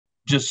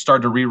just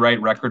started to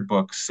rewrite record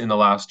books in the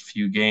last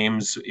few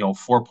games.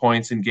 4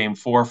 points in game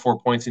 4, 4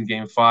 points in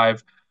game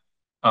 5.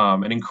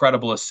 An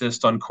incredible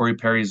assist on Corey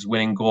Perry's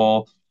winning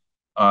goal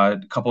a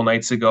couple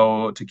nights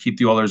ago to keep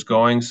the Oilers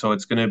going. So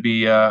it's going to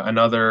be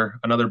another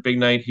big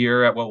night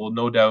here at what will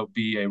no doubt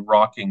be a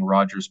rocking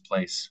Rogers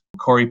Place.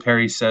 Corey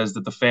Perry says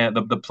that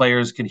the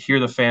players can hear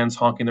the fans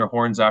honking their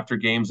horns after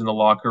games in the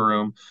locker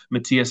room.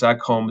 Matthias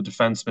Ekholm, the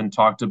defenseman,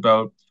 talked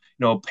about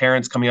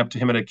parents coming up to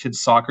him at a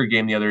kid's soccer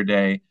game the other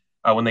day.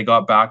 When they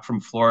got back from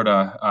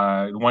Florida,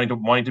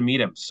 wanting to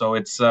meet him. So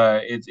it's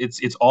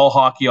all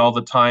hockey all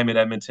the time at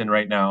Edmonton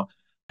right now.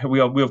 We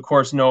of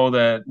course know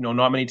that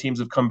not many teams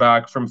have come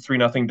back from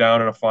 3-0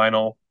 down in a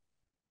final.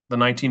 The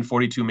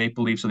 1942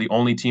 Maple Leafs are the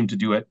only team to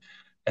do it.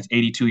 That's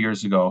 82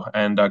 years ago,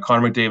 and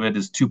Connor McDavid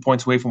is 2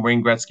 points away from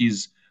Wayne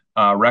Gretzky's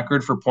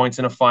record for points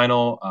in a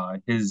final.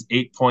 His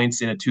 8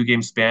 points in a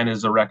 2-game span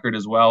is a record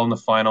as well in the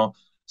final.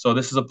 So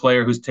this is a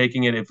player who's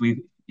taking it. If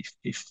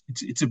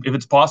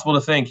it's possible to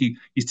think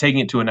he's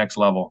taking it to a next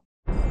level.